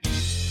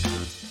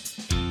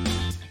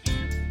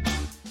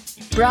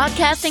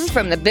Broadcasting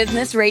from the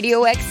Business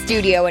RadioX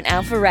studio in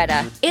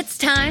Alpharetta, it's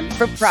time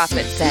for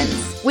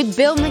ProfitSense with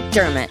Bill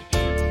McDermott.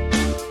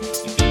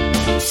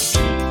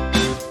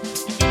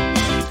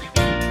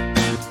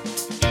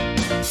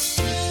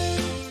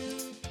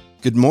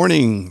 Good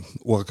morning.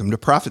 Welcome to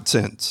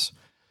ProfitSense.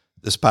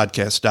 This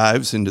podcast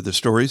dives into the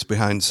stories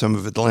behind some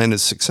of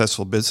Atlanta's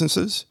successful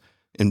businesses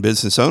and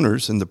business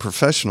owners and the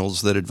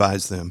professionals that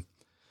advise them.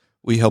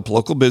 We help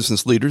local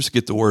business leaders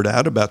get the word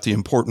out about the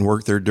important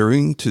work they're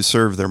doing to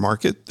serve their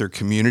market, their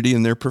community,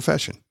 and their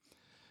profession,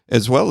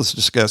 as well as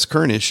discuss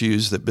current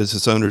issues that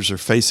business owners are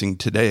facing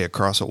today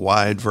across a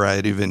wide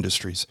variety of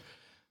industries.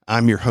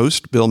 I'm your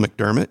host, Bill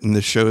McDermott, and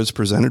this show is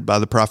presented by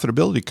the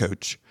Profitability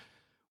Coach.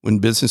 When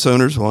business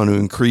owners want to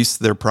increase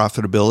their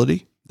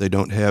profitability, they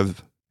don't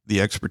have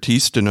the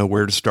expertise to know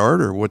where to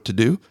start or what to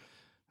do.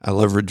 I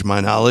leverage my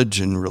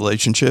knowledge and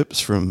relationships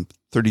from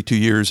 32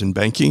 years in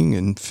banking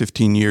and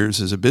 15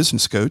 years as a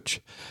business coach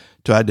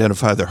to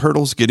identify the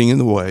hurdles getting in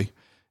the way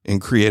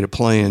and create a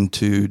plan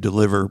to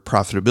deliver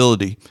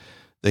profitability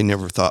they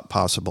never thought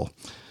possible.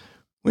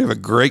 We have a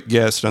great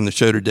guest on the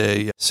show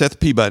today,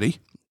 Seth Peabody,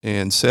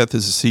 and Seth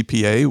is a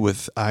CPA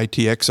with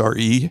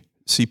iTxRe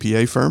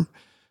CPA firm.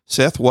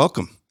 Seth,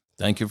 welcome.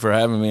 Thank you for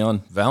having me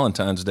on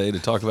Valentine's Day to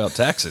talk about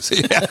taxes.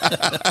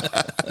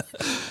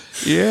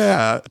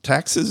 Yeah,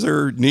 taxes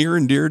are near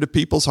and dear to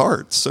people's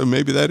hearts, so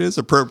maybe that is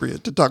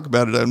appropriate to talk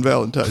about it on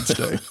Valentine's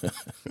Day.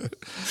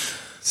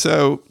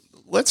 So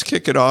let's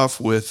kick it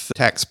off with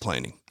tax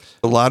planning.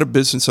 A lot of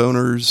business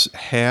owners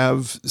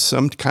have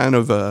some kind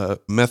of a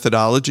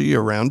methodology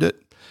around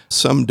it.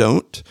 Some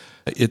don't.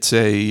 It's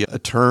a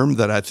term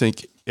that I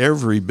think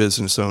every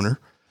business owner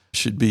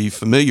should be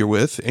familiar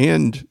with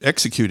and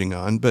executing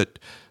on, but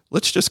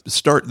let's just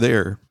start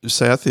there.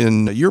 Seth,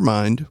 in your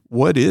mind,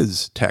 what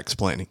is tax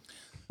planning?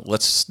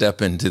 Let's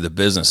step into the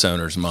business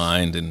owner's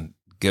mind and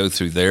go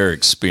through their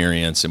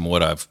experience and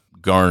what I've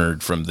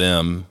garnered from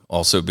them,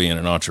 also being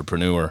an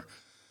entrepreneur.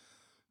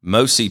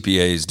 Most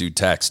CPAs do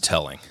tax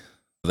telling.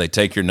 They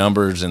take your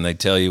numbers and they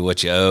tell you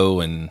what you owe,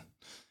 and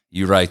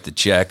you write the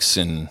checks,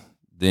 and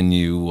then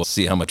you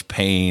see how much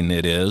pain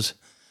it is.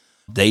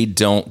 They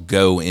don't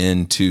go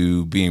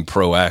into being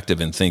proactive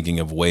and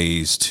thinking of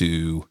ways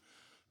to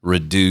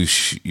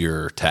reduce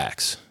your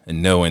tax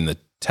and knowing the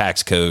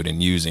tax code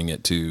and using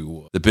it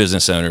to the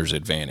business owner's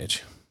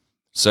advantage.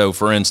 So,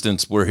 for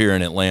instance, we're here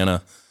in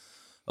Atlanta.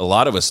 A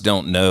lot of us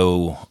don't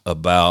know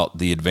about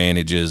the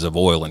advantages of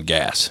oil and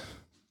gas.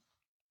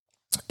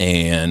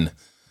 And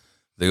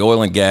the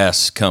oil and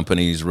gas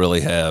companies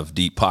really have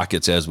deep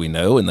pockets, as we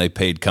know, and they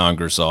paid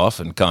Congress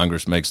off, and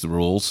Congress makes the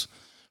rules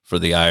for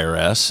the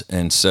IRS.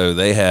 And so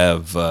they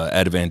have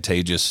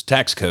advantageous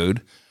tax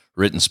code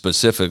written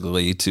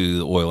specifically to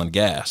the oil and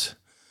gas,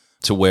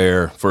 to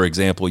where, for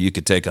example, you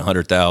could take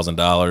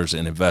 $100,000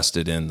 and invest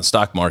it in the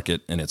stock market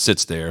and it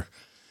sits there.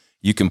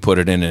 You can put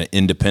it in an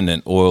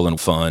independent oil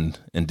and fund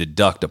and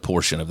deduct a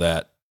portion of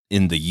that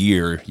in the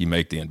year you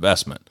make the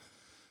investment.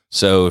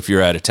 So if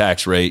you're at a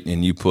tax rate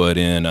and you put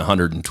in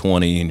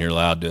 120 and you're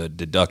allowed to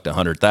deduct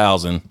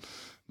 100,000,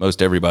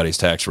 most everybody's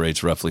tax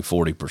rate's roughly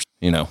 40%.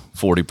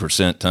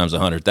 40% times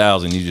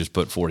 100,000, you just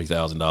put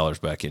 $40,000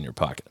 back in your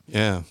pocket.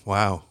 Yeah,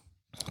 wow.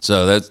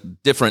 So that's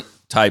different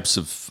types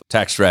of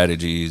tax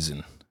strategies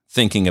and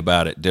thinking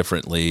about it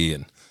differently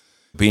and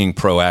being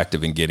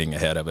proactive and getting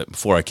ahead of it.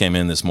 Before I came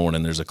in this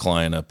morning, there's a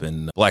client up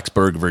in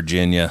Blacksburg,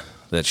 Virginia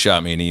that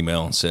shot me an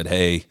email and said,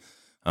 "Hey,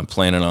 I'm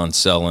planning on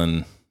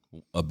selling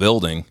a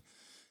building.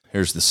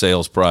 Here's the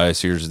sales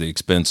price. Here's the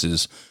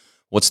expenses.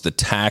 What's the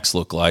tax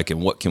look like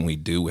and what can we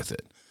do with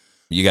it?"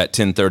 You got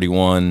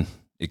 1031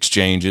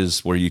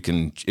 exchanges where you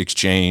can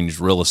exchange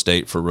real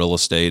estate for real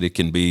estate. It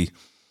can be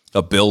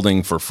a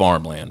building for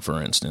farmland,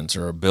 for instance,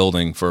 or a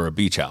building for a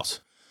beach house.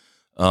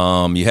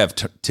 You have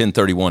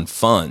 1031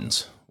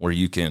 funds where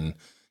you can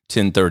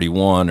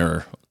 1031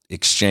 or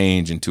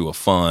exchange into a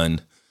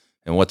fund.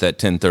 And what that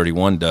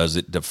 1031 does,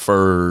 it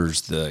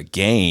defers the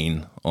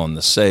gain on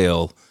the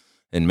sale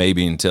and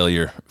maybe until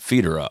your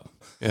feet are up.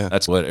 Yeah.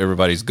 That's what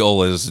everybody's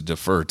goal is, to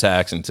defer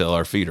tax until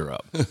our feet are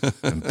up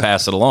and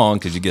pass it along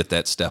because you get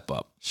that step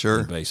up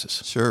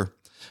basis. Sure.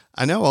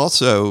 I know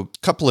also a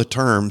couple of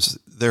terms.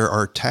 There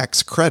are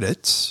tax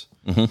credits,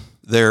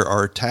 there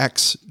are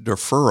tax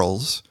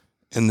deferrals,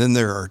 and then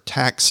there are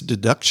tax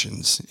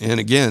deductions. And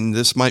again,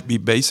 this might be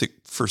basic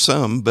for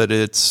some, but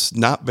it's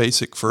not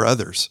basic for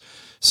others.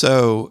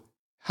 So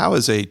how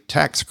is a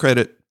tax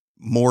credit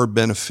more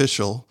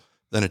beneficial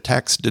than a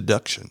tax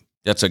deduction?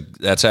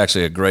 That's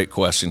actually a great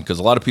question because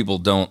a lot of people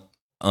don't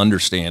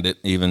understand it,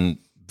 even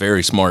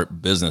very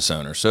smart business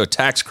owners. So a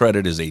tax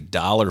credit is a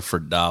dollar for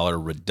dollar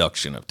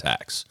reduction of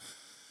tax.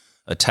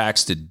 A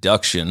tax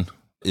deduction,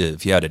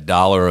 if you had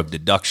 $1 of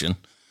deduction,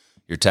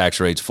 your tax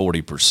rate's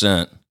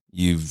 40%,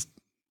 you've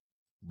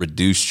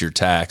reduced your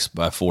tax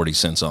by 40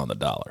 cents on the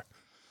dollar.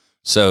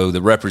 So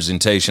the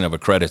representation of a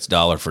credit's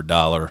dollar for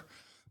dollar.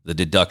 The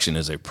deduction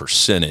is a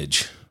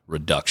percentage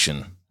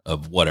reduction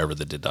of whatever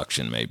the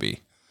deduction may be.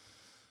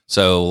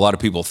 So a lot of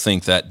people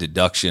think that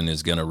deduction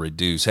is going to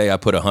reduce. Hey, I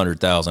put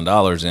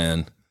 $100,000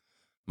 in.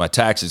 my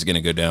tax is going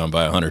to go down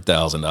by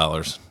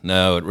 $100,000.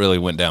 No, it really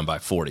went down by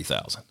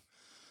 $40,000.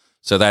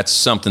 So that's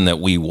something that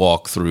we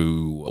walk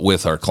through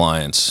with our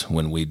clients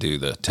when we do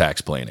the tax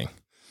planning,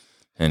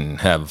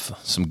 and have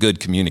some good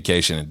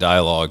communication and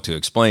dialogue to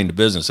explain to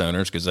business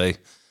owners, because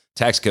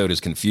tax code is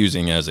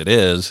confusing as it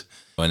is,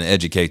 and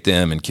educate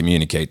them and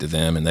communicate to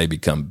them, and they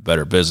become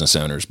better business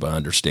owners by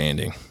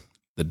understanding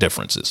the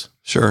differences.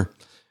 Sure.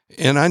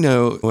 And I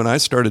know when I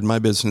started my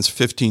business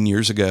 15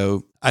 years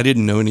ago, I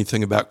didn't know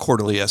anything about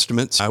quarterly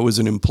estimates. I was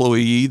an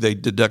employee. They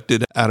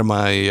deducted out of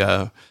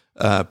my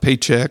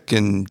paycheck,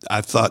 and I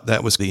thought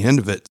that was the end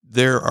of it.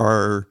 There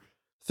are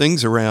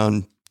things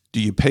around, do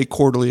you pay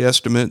quarterly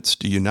estimates?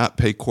 Do you not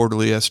pay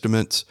quarterly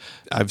estimates?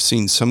 I've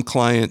seen some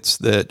clients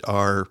that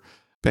are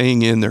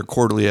paying in their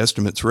quarterly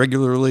estimates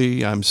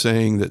regularly. I'm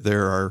saying that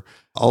there are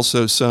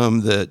also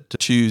some that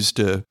choose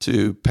to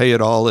pay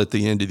it all at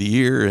the end of the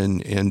year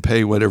and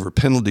pay whatever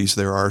penalties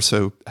there are.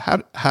 So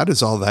how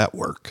does all that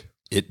work?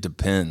 It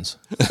depends.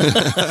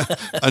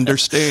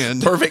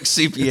 Understand. Perfect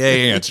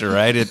CPA answer,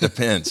 right? It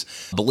depends.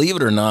 Believe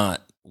it or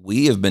not,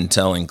 we have been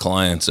telling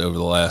clients over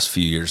the last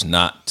few years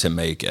not to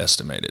make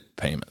estimated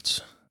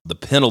payments. The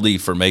penalty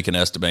for making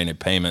estimated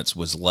payments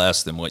was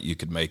less than what you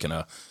could make in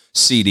a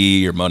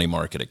CD or money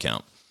market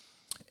account.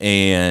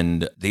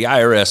 And the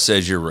IRS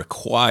says you're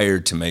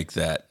required to make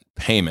that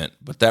payment,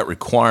 but that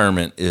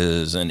requirement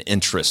is an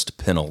interest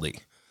penalty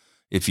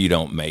if you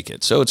don't make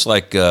it. So it's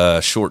like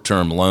a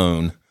short-term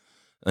loan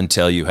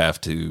until you have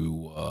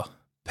to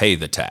pay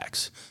the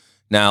tax.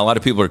 Now, a lot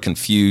of people are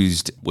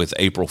confused with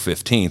April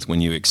 15th when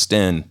you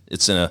extend.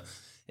 It's an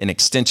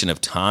extension of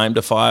time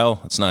to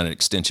file. It's not an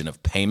extension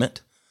of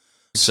payment.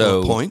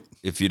 So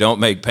if you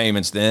don't make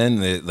payments then,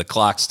 the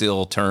clock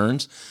still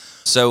turns.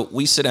 So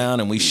we sit down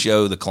and we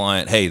show the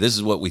client, hey, this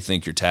is what we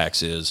think your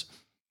tax is.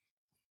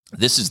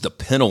 This is the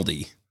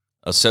penalty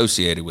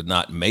associated with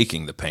not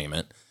making the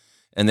payment.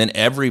 And then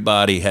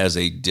everybody has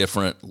a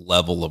different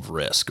level of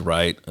risk,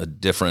 right? A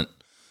different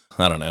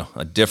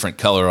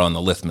color on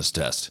the litmus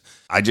test.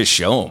 I just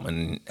show them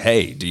and,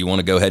 hey, do you want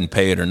to go ahead and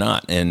pay it or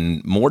not?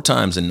 And more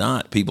times than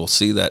not, people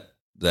see that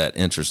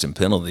interest and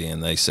penalty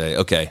and they say,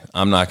 okay,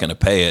 I'm not going to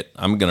pay it.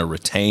 I'm going to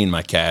retain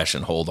my cash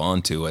and hold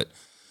on to it.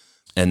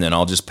 And then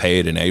I'll just pay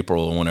it in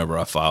April whenever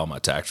I file my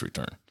tax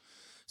return.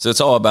 So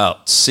it's all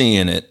about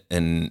seeing it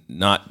and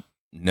not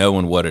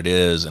knowing what it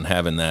is and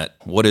having that,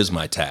 what is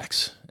my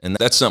tax? And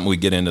that's something we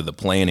get into the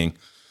planning.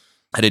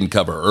 I didn't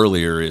cover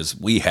earlier is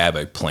we have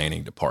a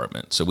planning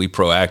department. So we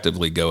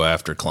proactively go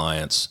after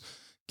clients,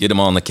 get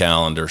them on the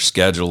calendar,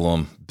 schedule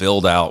them,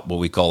 build out what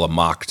we call a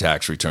mock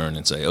tax return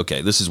and say,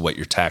 okay, this is what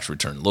your tax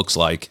return looks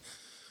like.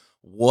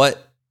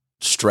 What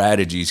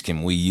strategies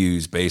can we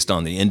use based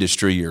on the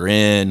industry you're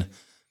in,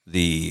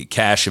 the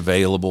cash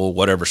available,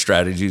 whatever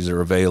strategies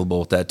are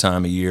available at that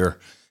time of year,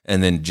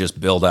 and then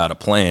just build out a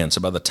plan. So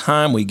by the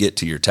time we get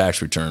to your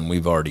tax return,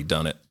 we've already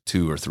done it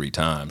 2 or 3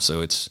 times.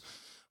 So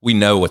we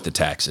know what the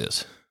tax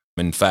is.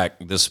 In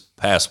fact, this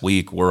past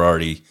week, we're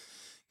already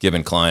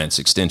giving clients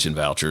extension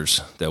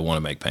vouchers that want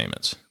to make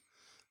payments.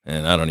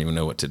 And I don't even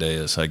know what today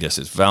is. I guess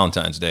it's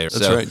Valentine's Day.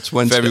 That's right. It's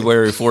Wednesday.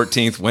 February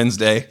 14th,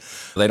 Wednesday.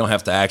 They don't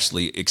have to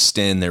actually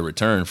extend their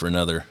return for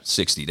another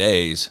 60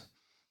 days.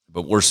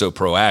 But we're so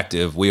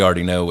proactive, we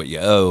already know what you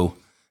owe,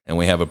 and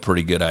we have a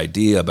pretty good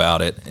idea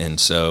about it. And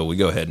so we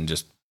go ahead and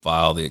just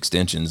file the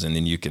extensions, and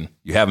then you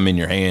have them in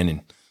your hand,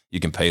 and you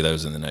can pay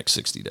those in the next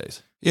 60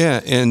 days.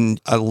 Yeah, and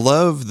I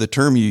love the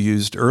term you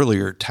used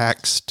earlier,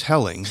 tax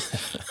telling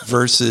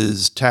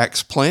versus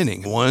tax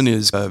planning. One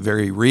is a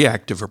very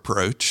reactive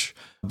approach,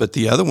 but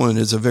the other one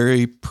is a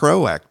very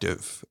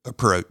proactive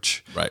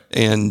approach. Right.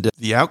 And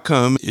the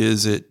outcome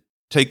is it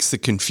takes the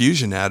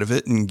confusion out of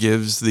it and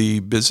gives the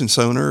business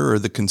owner or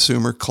the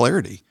consumer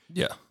clarity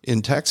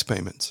in tax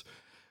payments.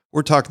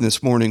 We're talking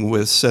this morning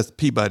with Seth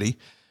Peabody.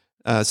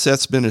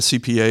 Seth's been a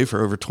CPA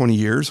for over 20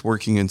 years,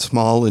 working in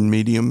small and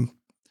medium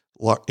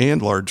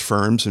and large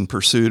firms in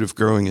pursuit of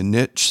growing a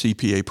niche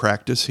CPA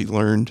practice. He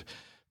learned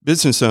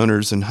business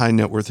owners and high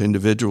net worth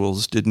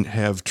individuals didn't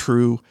have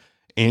true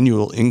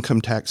annual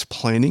income tax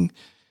planning,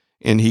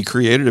 and he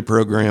created a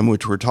program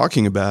which we're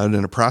talking about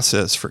and a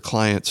process for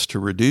clients to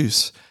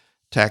reduce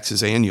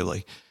taxes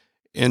annually.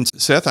 And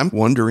Seth, I'm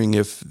wondering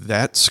if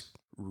that's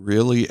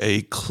really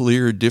a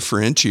clear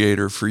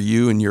differentiator for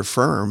you and your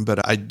firm,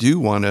 but I do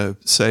want to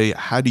say,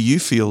 how do you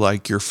feel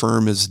like your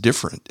firm is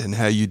different and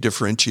how you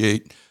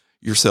differentiate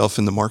yourself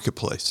in the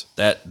marketplace?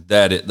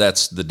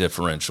 That's the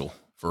differential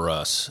for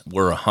us.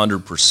 We're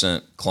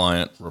 100%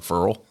 client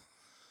referral.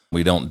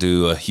 We don't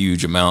do a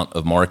huge amount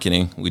of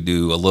marketing. We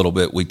do a little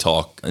bit. We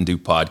talk and do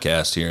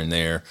podcasts here and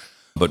there.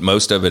 But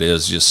most of it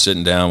is just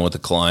sitting down with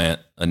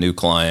a new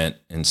client,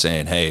 and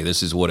saying, hey,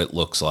 this is what it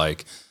looks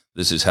like.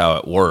 This is how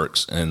it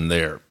works. And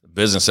they're a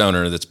business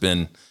owner that's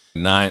been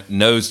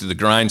nose to the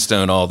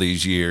grindstone all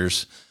these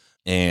years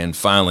and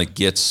finally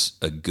gets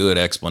a good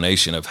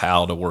explanation of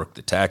how to work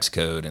the tax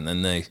code. And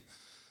then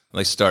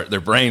their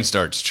brain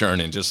starts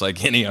churning just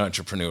like any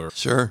entrepreneur.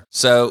 Sure.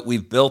 So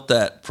we've built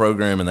that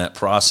program and that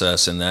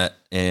process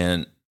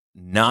and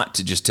not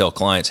to just tell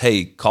clients,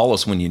 hey, call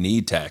us when you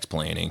need tax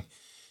planning.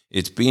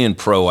 It's being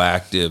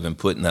proactive and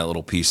putting that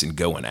little piece and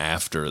going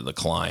after the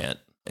client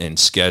and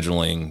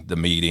scheduling the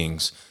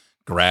meetings,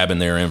 grabbing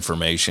their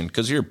information,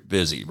 because you're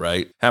busy,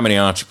 right? How many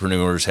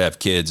entrepreneurs have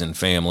kids and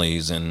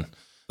families and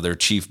their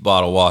chief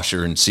bottle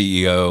washer and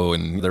CEO,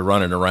 and they're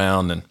running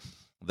around and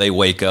they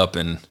wake up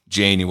in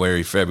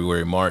January,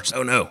 February, March.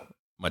 Oh no,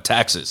 my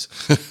taxes.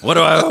 What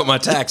do I owe my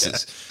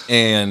taxes?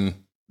 And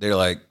they're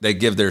like, they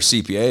give their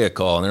CPA a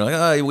call and they're like,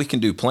 oh, we can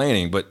do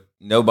planning, but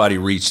nobody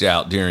reached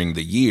out during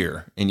the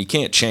year. And you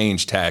can't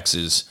change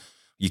taxes.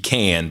 You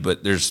can,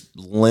 but there's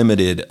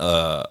limited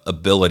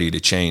ability to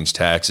change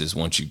taxes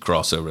once you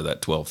cross over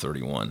that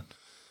 1231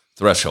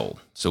 threshold.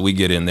 So we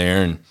get in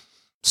there, and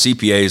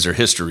CPAs are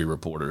history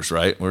reporters,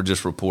 right? We're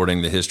just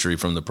reporting the history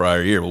from the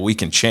prior year. Well, we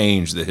can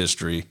change the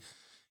history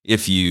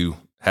if you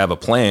have a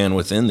plan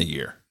within the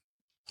year.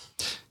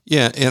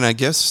 Yeah, and I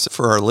guess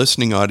for our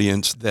listening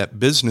audience, that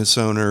business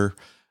owner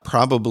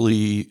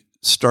probably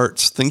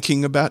starts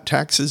thinking about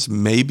taxes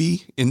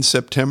maybe in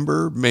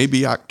September,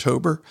 maybe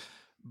October.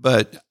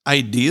 But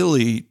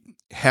ideally,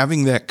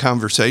 having that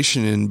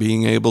conversation and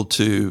being able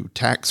to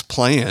tax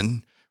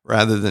plan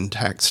rather than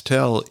tax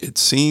tell, it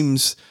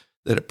seems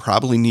that it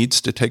probably needs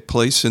to take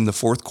place in the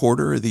fourth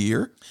quarter of the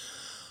year.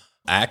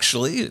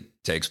 Actually,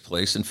 it takes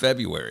place in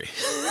February.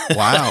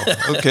 Wow.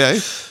 Okay.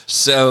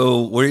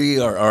 So we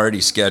are already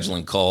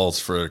scheduling calls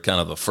for kind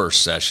of the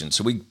first session.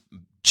 So we,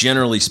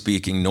 generally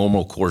speaking,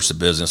 normal course of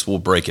business, we'll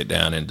break it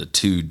down into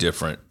 2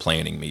 different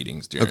planning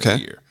meetings during the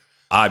year.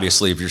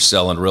 Obviously, if you're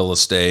selling real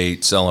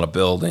estate, selling a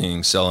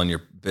building, selling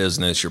your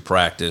business, your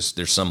practice,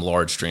 there's some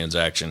large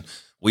transaction,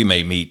 we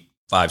may meet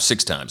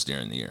 5-6 times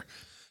during the year.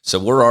 So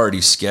we're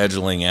already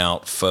scheduling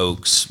out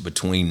folks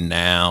between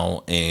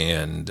now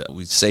and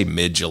we'd say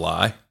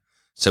mid-July.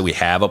 So we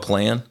have a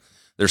plan.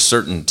 There's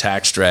certain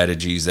tax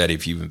strategies that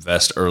if you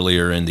invest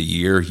earlier in the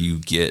year, you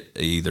get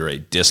either a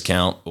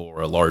discount or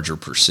a larger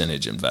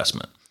percentage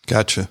investment.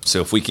 Gotcha.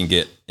 So if we can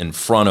get in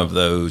front of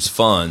those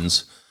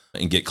funds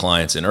and get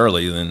clients in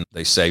early, then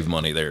they save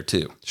money there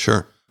too.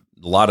 Sure.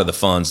 A lot of the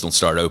funds don't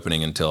start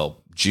opening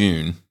until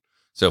June.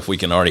 So if we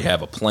can already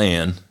have a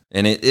plan,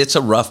 and it's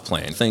a rough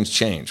plan, things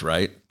change,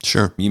 right?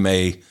 Sure. You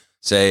may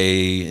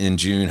say in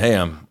June, hey,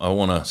 I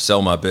want to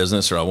sell my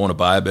business or I want to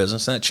buy a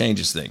business. That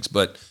changes things.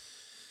 But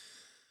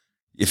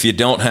if you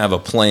don't have a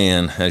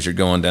plan as you're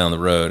going down the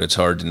road, it's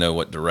hard to know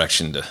what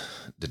direction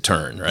to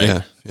turn,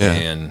 right? Yeah.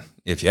 And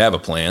if you have a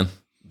plan,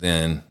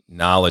 then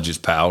knowledge is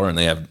power, and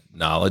they have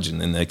knowledge, and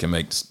then they can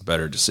make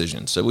better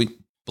decisions. So we,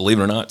 believe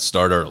it or not,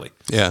 start early.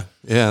 Yeah.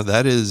 Yeah.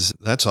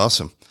 That's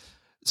awesome.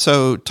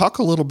 So talk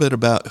a little bit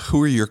about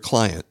who are your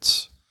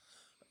clients?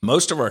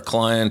 Most of our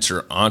clients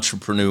are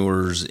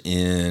entrepreneurs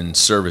in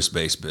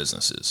service-based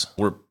businesses.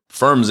 We're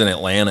firms in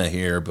Atlanta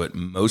here, but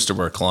most of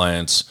our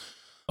clients,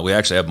 we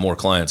actually have more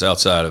clients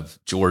outside of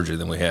Georgia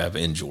than we have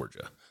in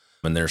Georgia.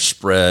 And they're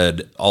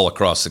spread all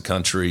across the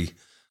country,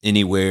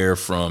 anywhere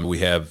from, we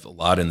have a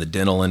lot in the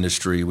dental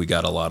industry, we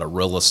got a lot of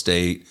real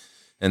estate,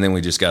 and then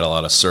we just got a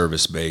lot of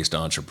service-based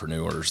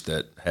entrepreneurs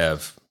that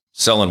have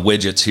selling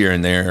widgets here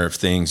and there of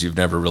things you've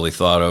never really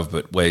thought of,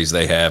 but ways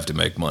they have to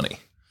make money.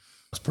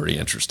 It's pretty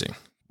interesting.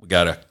 We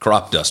got a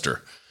crop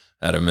duster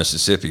out of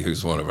Mississippi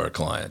who's one of our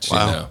clients.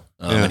 Wow. You know?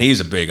 And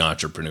he's a big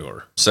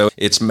entrepreneur. So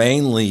it's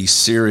mainly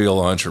serial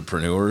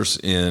entrepreneurs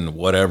in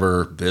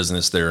whatever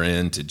business they're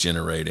in to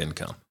generate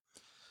income.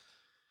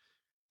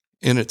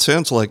 And it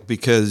sounds like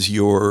because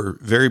you're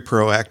very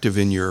proactive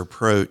in your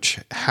approach,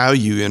 how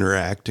you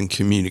interact and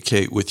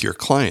communicate with your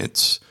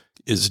clients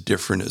is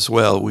different as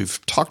well.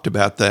 We've talked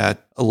about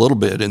that a little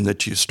bit in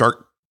that you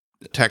start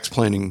tax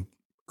planning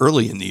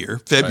early in the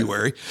year,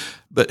 February, right.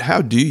 But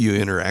how do you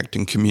interact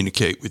and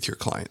communicate with your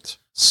clients?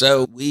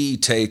 So we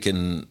take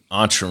an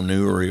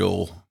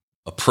entrepreneurial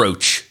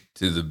approach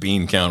to the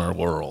bean counter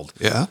world.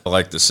 Yeah. I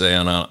like to say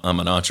I'm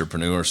an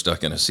entrepreneur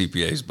stuck in a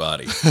CPA's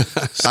body.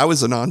 I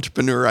was an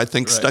entrepreneur, I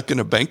think, right. Stuck in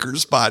a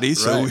banker's body,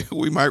 so right.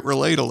 we might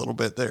relate a little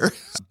bit there.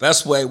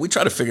 Best way, we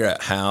try to figure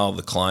out how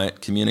the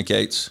client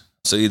communicates.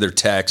 So either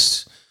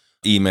text,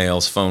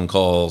 emails, phone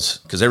calls,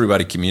 because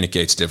everybody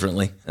communicates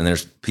differently, and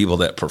there's people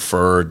that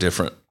prefer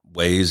different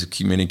ways of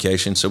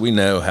communication. So we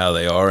know how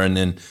they are, and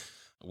then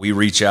we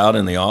reach out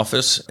in the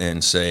office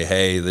and say,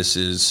 hey,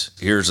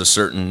 here's a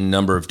certain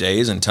number of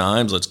days and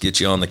times. Let's get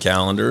you on the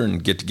calendar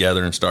and get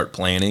together and start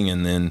planning.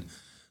 And then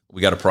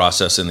we got a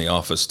process in the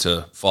office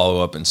to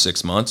follow up in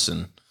 6 months.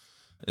 And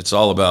it's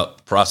all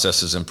about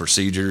processes and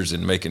procedures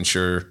and making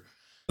sure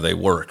they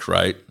work,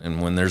 right?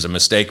 And when there's a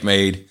mistake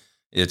made,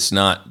 it's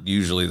not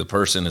usually the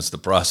person, it's the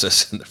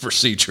process and the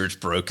procedure is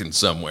broken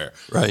somewhere.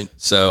 Right.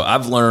 So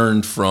I've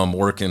learned from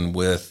working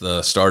with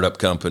startup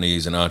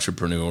companies and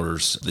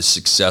entrepreneurs, the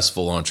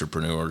successful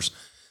entrepreneurs,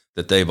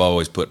 that they've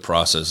always put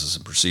processes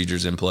and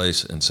procedures in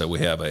place. And so we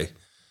have a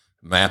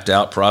mapped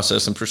out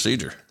process and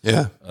procedure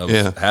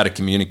of how to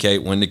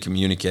communicate, when to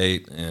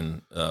communicate,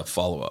 and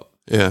follow up.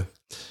 Yeah.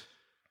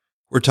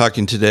 We're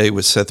talking today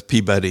with Seth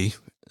Peabody,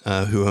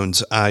 who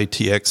owns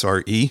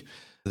iTxRe.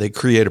 They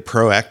create a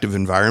proactive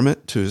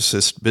environment to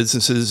assist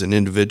businesses and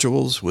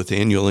individuals with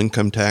annual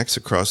income tax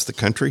across the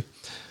country.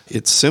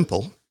 It's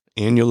simple.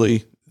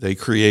 Annually, they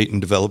create and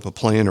develop a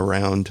plan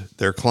around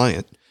their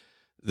client.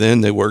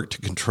 Then they work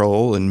to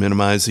control and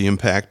minimize the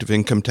impact of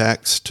income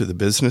tax to the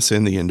business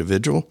and the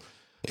individual.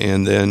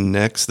 And then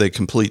next, they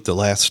complete the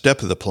last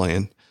step of the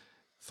plan,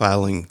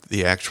 filing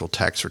the actual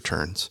tax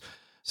returns.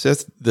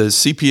 Seth, the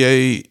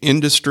CPA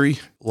industry,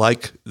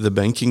 like the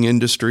banking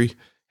industry,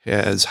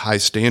 has high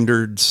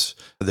standards.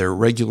 They're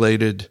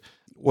regulated.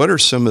 What are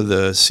some of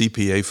the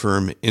CPA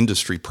firm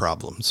industry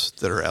problems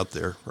that are out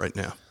there right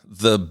now?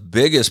 The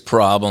biggest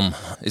problem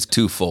is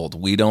twofold.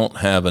 We don't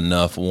have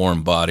enough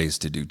warm bodies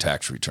to do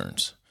tax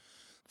returns.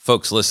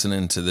 Folks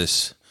listening to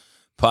this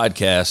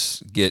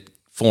podcast get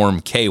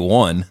Form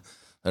K1.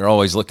 They're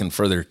always looking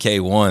for their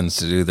K1s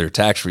to do their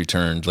tax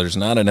returns. There's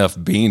not enough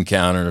bean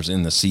counters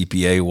in the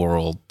CPA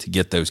world to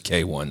get those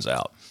K1s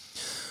out.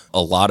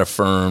 A lot of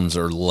firms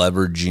are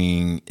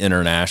leveraging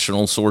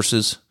international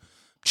sources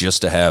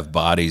just to have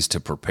bodies to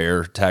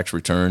prepare tax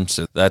returns.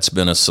 So that's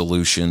been a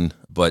solution.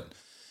 But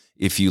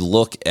if you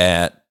look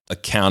at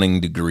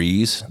accounting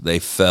degrees, they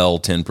fell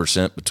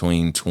 10%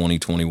 between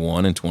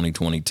 2021 and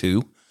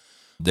 2022.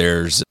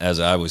 There's, as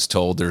I was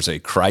told, there's a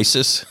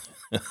crisis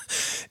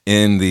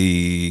in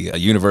the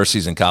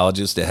universities and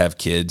colleges to have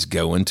kids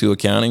go into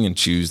accounting and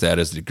choose that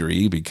as a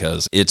degree,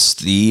 because it's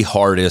the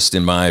hardest,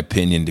 in my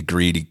opinion,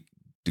 degree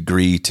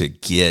to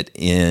get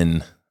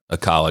in a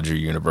college or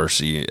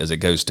university as it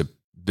goes to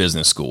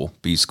business school,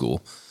 B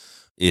school.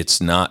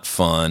 It's not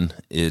fun.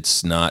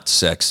 It's not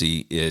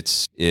sexy.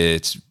 It's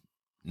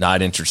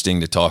not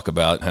interesting to talk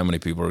about. How many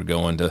people are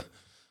going to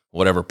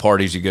whatever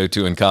parties you go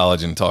to in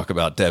college and talk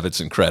about debits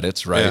and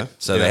credits, right? Yeah,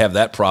 so they have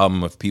that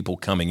problem of people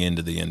coming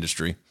into the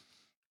industry.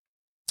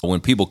 When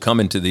people come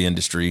into the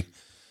industry,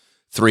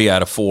 3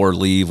 out of 4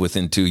 leave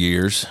within 2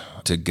 years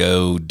to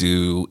go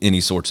do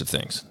any sorts of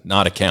things,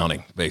 not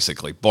accounting,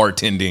 basically,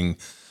 bartending,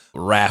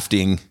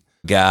 rafting,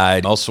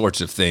 guide, all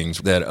sorts of things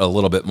that are a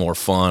little bit more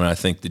fun. I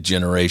think the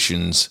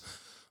generations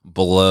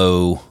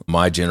below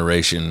my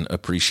generation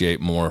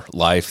appreciate more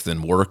life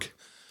than work.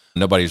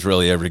 Nobody's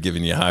really ever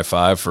given you a high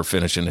five for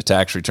finishing a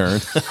tax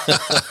return.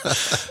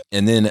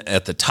 And then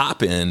at the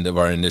top end of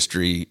our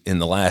industry, in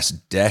the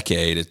last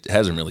decade, it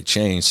hasn't really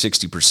changed.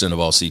 60% of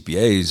all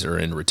CPAs are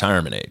in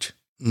retirement age.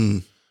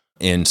 Mm.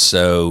 And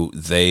so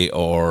they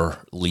are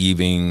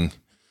leaving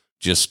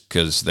just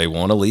because they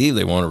want to leave.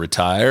 They want to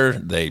retire.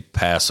 They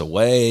pass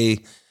away.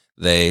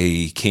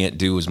 They can't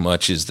do as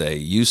much as they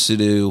used to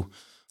do.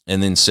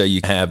 And then so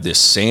you have this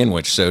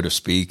sandwich, so to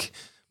speak,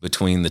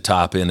 between the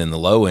top end and the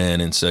low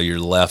end. And so you're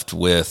left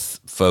with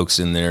folks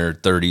in their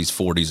 30s,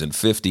 40s, and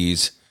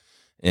 50s,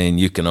 and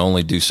you can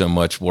only do so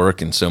much work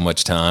in so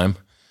much time.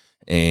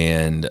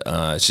 And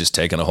it's just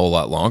taking a whole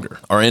lot longer.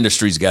 Our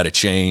industry's got to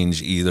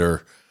change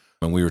either,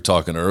 when we were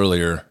talking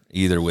earlier,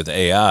 either with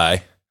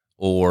AI,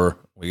 or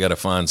we got to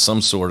find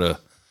some sort of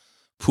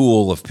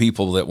pool of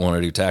people that want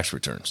to do tax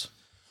returns.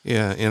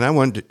 Yeah, and I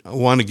want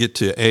to get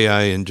to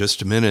AI in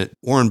just a minute.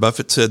 Warren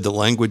Buffett said the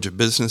language of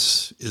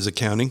business is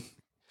accounting.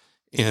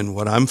 And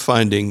what I'm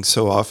finding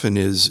so often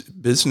is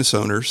business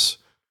owners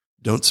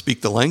don't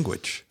speak the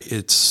language.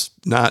 It's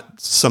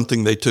not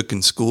something they took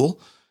in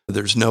school.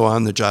 There's no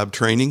on-the-job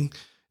training.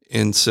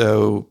 And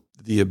so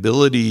the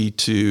ability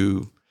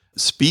to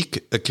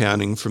speak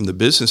accounting from the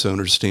business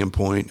owner's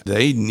standpoint,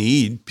 they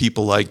need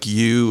people like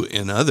you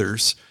and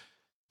others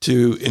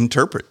to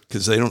interpret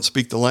because they don't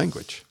speak the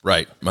language.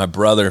 Right. My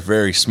brother,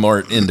 very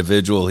smart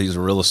individual. He's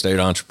a real estate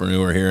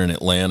entrepreneur here in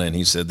Atlanta, and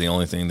he said the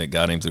only thing that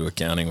got him through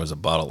accounting was a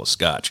bottle of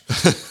scotch.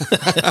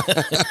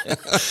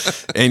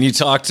 And you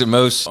talk to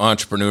most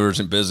entrepreneurs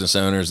and business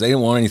owners, they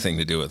didn't want anything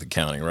to do with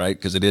accounting, right?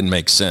 Because it didn't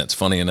make sense.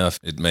 Funny enough,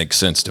 it makes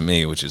sense to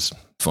me, which is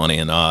funny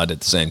and odd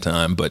at the same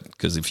time. But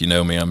because if you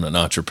know me, I'm an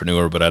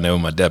entrepreneur, but I know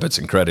my debits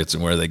and credits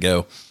and where they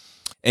go.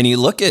 And you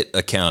look at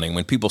accounting,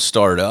 when people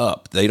start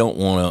up, they don't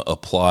want to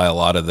apply a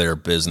lot of their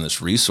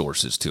business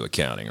resources to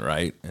accounting,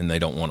 right? And they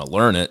don't want to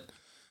learn it,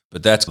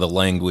 but that's the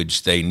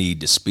language they need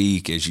to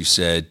speak, as you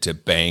said, to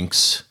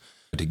banks,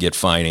 to get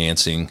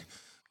financing,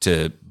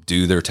 to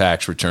do their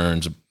tax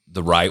returns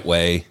the right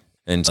way.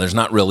 And there's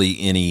not really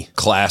any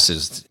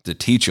classes to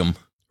teach them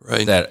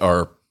that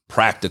are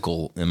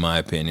practical, in my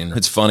opinion.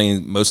 It's funny,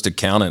 most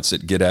accountants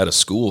that get out of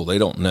school, they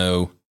don't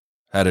know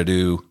how to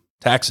do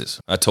taxes.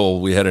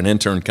 We had an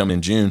intern come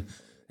in June,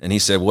 and he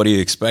said, "What do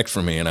you expect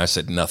from me?" And I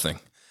said, "Nothing."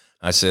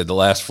 I said, "The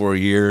last 4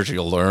 years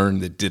you'll learn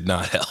that did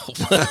not help."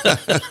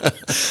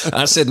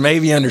 I said,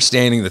 "Maybe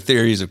understanding the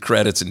theories of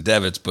credits and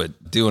debits,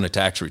 but doing a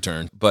tax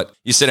return." But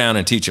you sit down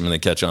and teach them, and they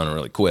catch on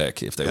really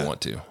quick if they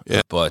want to.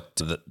 Yeah. But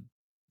the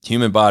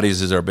human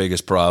bodies is our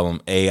biggest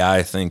problem. AI,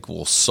 I think,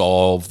 will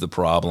solve the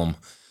problem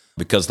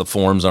because the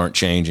forms aren't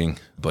changing,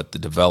 but the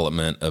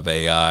development of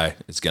AI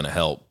is going to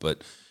help.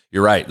 But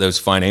you're right. Those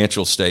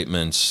financial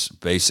statements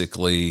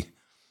basically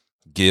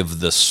give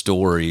the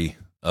story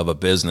of a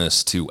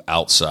business to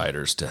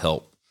outsiders to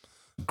help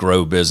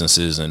grow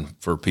businesses and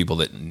for people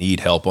that need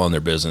help on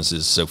their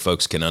businesses, so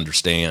folks can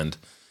understand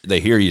They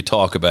hear you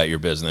talk about your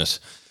business,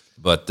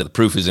 but the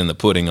proof is in the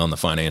pudding on the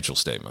financial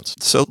statements.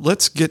 So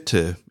let's get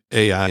to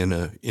AI in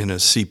a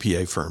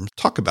CPA firm.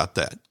 Talk about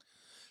that.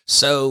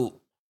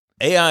 So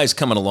AI is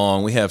coming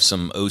along. We have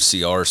some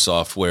OCR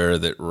software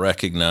that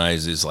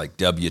recognizes like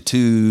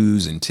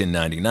W-2s and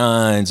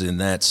 1099s and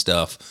that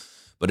stuff,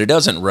 but it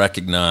doesn't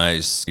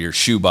recognize your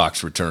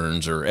shoebox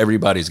returns, or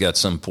everybody's got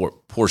some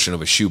portion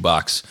of a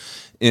shoebox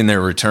in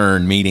their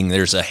return, meaning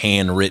there's a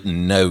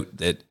handwritten note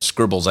that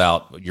scribbles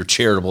out your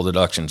charitable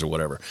deductions or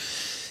whatever.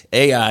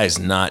 AI is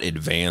not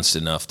advanced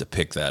enough to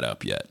pick that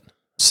up yet.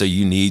 So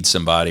you need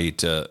somebody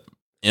to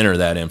enter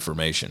that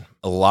information.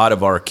 A lot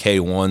of our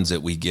K1s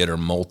that we get are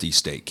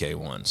multi-state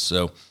K1s.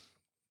 So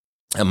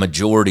a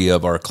majority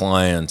of our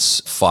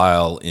clients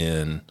file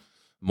in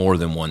more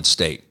than one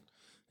state.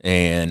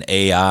 And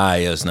AI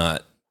is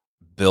not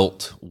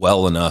built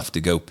well enough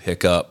to go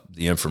pick up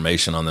the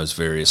information on those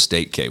various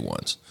state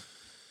K1s.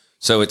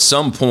 So at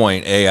some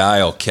point,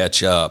 AI will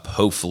catch up,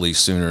 hopefully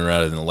sooner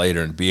rather than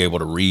later, and be able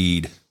to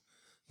read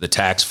the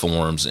tax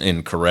forms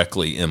and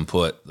correctly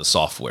input the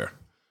software.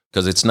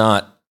 Because it's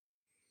not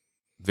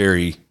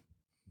very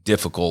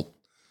difficult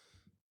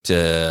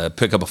to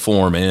pick up a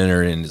form and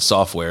enter it into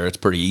software. It's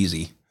pretty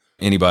easy.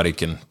 Anybody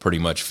can pretty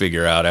much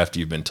figure out after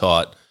you've been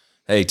taught,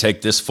 hey,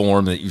 take this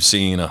form that you've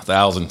seen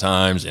 1,000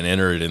 times and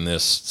enter it in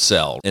this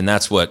cell. And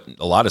that's what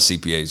a lot of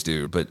CPAs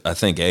do. But I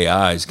think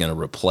AI is going to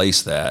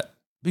replace that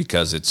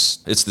because it's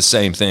the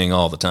same thing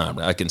all the time.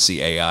 I can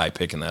see AI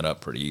picking that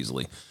up pretty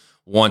easily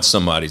once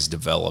somebody's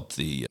developed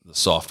the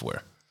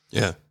software.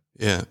 Yeah,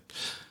 yeah.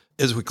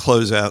 As we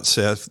close out,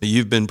 Seth,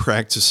 you've been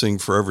practicing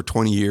for over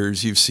 20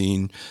 years. You've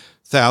seen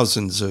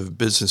thousands of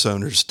business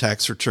owners'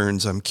 tax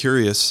returns. I'm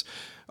curious,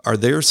 are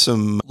there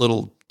some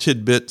little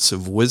tidbits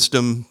of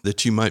wisdom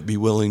that you might be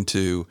willing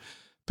to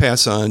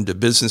pass on to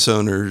business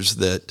owners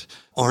that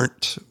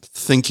aren't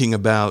thinking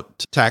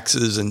about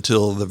taxes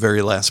until the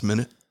very last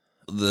minute?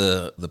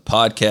 The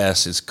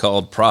podcast is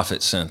called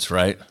ProfitSense,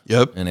 right?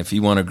 Yep. And if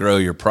you want to grow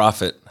your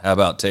profit, how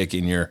about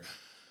taking your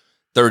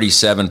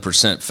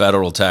 37%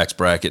 federal tax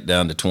bracket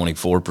down to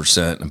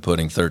 24% and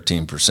putting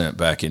 13%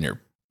 back in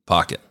your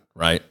pocket,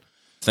 right?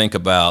 Think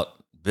about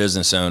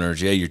business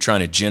owners. Yeah, you're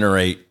trying to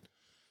generate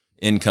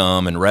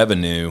income and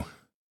revenue,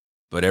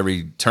 but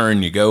every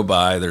turn you go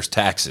by, there's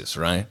taxes,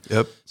 right?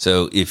 Yep.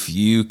 So if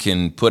you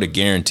can put a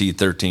guaranteed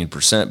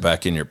 13%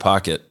 back in your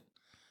pocket,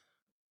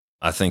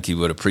 I think you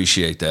would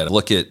appreciate that.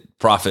 Look at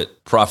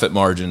profit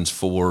margins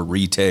for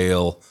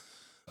retail,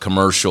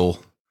 commercial,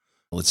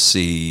 let's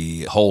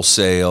see,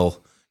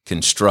 wholesale,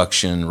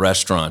 construction,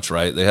 restaurants,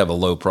 right? They have a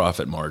low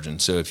profit margin.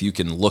 So if you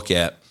can look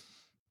at,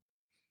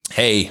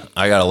 hey,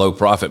 I got a low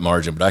profit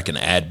margin, but I can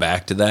add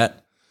back to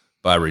that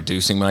by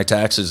reducing my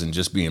taxes and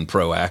just being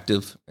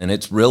proactive. And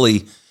it's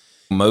really,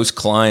 most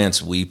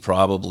clients, we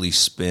probably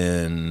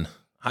spend,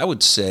 I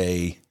would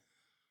say,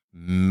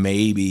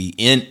 maybe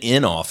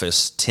in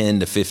office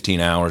 10 to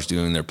 15 hours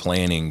doing their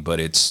planning, but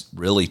it's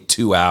really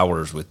 2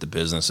 hours with the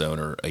business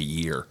owner a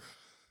year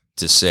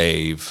to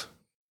save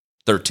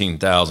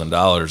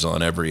 $13,000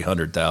 on every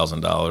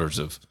 $100,000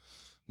 of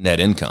net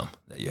income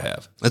that you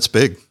have. That's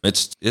big.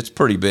 It's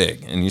pretty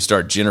big. And you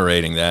start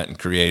generating that and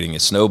creating a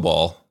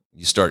snowball.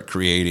 You start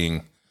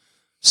creating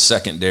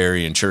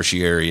secondary and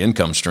tertiary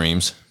income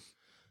streams.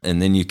 And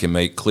then you can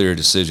make clear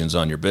decisions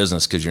on your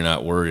business because you're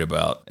not worried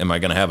about, am I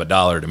going to have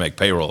 $1 to make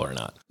payroll or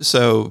not?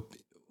 So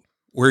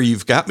where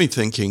you've got me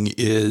thinking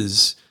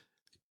is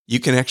you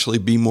can actually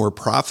be more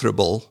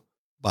profitable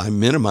by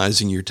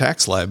minimizing your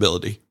tax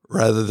liability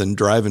rather than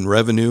driving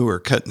revenue or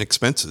cutting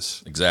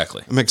expenses.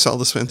 Exactly. It makes all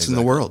the sense in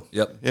the world.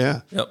 Yep.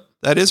 Yeah. Yep.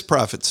 That is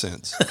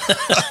ProfitSense.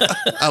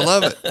 I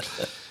love it.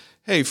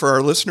 Hey, for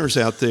our listeners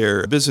out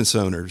there, business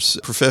owners,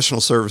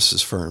 professional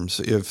services firms,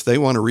 if they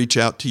want to reach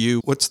out to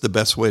you, what's the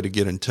best way to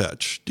get in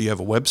touch? Do you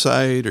have a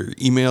website or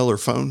email or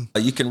phone?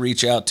 You can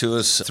reach out to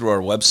us through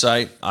our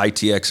website,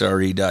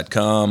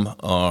 iTxRe.com.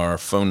 Our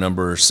phone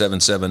number is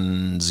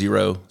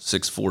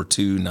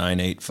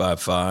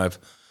 770-642-9855,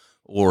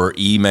 or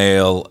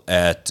email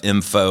at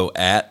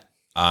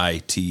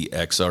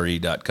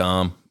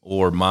info@iTxRe.com,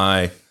 or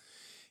my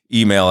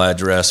email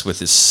address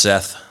with is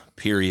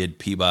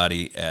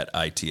Seth.Peabody at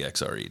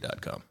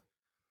iTxRe.com.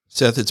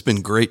 Seth, it's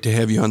been great to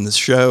have you on the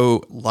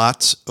show.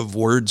 Lots of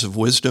words of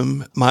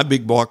wisdom. My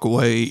big walk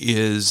away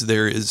is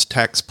there is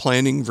tax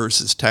planning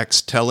versus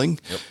tax telling.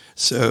 Yep.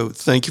 So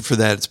thank you for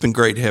that. It's been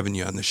great having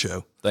you on the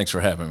show. Thanks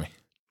for having me.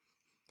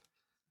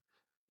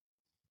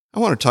 I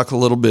want to talk a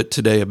little bit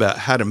today about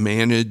how to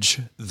manage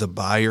the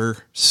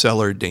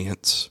buyer-seller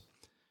dance.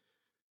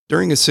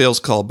 During a sales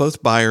call,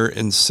 both buyer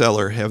and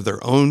seller have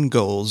their own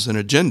goals and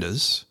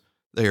agendas.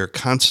 They are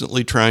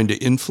constantly trying to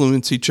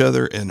influence each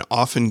other and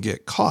often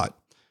get caught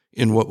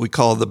in what we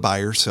call the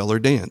buyer-seller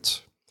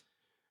dance.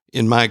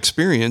 In my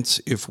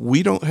experience, if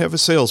we don't have a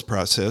sales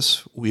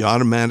process, we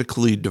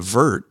automatically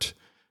divert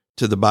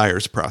to the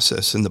buyer's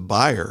process, and the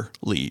buyer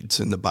leads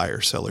in the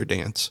buyer-seller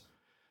dance.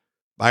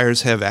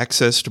 Buyers have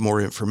access to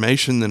more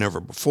information than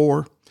ever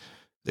before.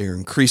 They are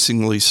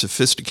increasingly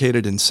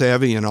sophisticated and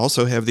savvy and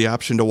also have the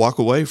option to walk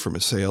away from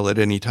a sale at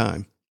any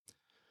time.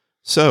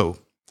 So,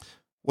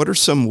 what are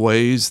some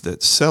ways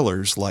that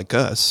sellers like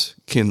us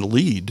can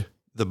lead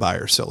the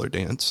buyer-seller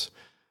dance?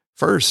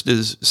 First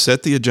is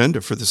set the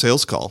agenda for the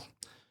sales call.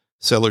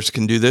 Sellers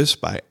can do this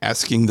by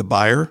asking the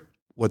buyer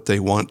what they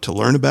want to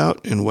learn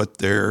about and what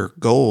their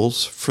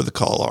goals for the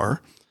call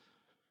are.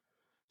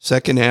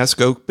 Second,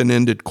 ask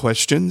open-ended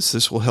questions.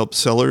 This will help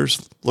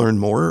sellers learn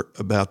more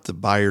about the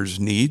buyer's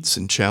needs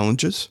and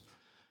challenges.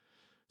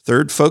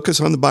 Third, focus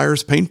on the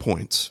buyer's pain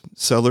points.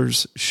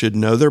 Sellers should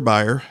know their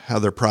buyer, how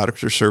their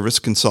product or service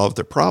can solve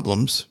their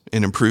problems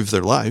and improve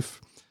their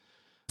life.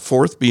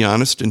 Fourth, be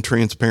honest and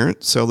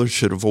transparent. Sellers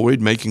should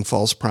avoid making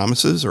false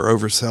promises or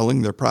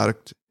overselling their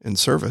product and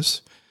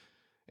service.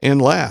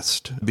 And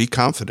last, be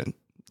confident.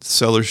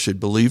 Sellers should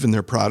believe in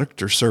their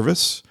product or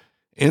service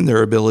and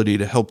their ability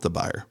to help the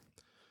buyer.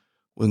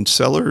 When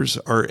sellers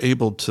are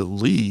able to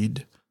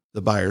lead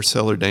the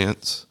buyer-seller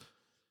dance,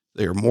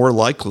 they are more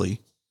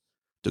likely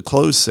to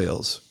close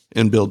sales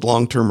and build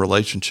long-term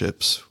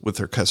relationships with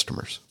their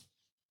customers.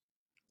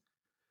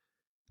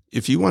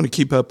 If you want to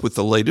keep up with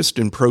the latest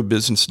in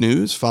pro-business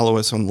news, follow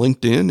us on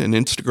LinkedIn and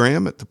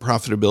Instagram at The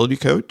Profitability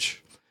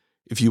Coach.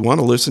 If you want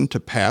to listen to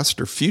past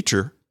or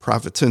future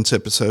ProfitSense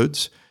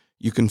episodes,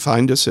 you can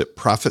find us at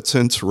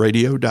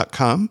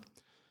ProfitSenseRadio.com.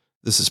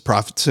 This is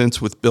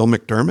ProfitSense with Bill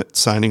McDermott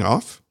signing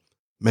off.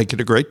 Make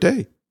it a great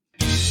day.